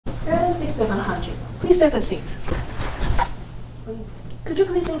ADAM-6700. Please have a seat. Could you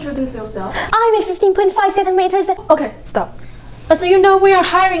please introduce yourself? I'm a 15.5 centimeters. Okay, stop. As you know, we are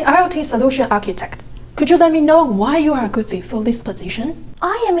hiring IoT Solution Architect. Could you let me know why you are a good fit for this position?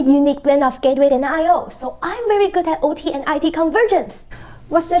 I am a unique blend of gateway and I/O, so I'm very good at OT and IT convergence.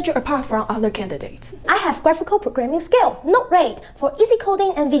 What sets you apart from other candidates? I have graphical programming skill, not rate, for easy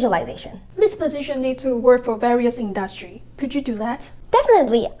coding and visualization. This position needs to work for various industries. Could you do that?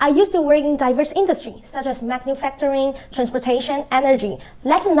 Definitely, I used to work in diverse industries such as manufacturing, transportation, energy.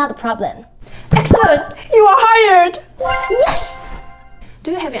 That's not a problem. Excellent! You are hired! Yes!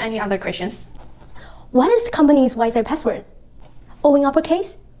 Do you have any other questions? What is the company's Wi-Fi password? O in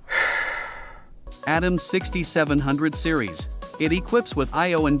uppercase? ADAM-6700 series. It equips with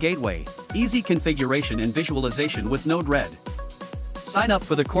I/O and gateway, easy configuration and visualization with Node-RED. Sign up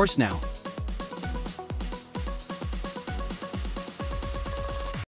for the course now.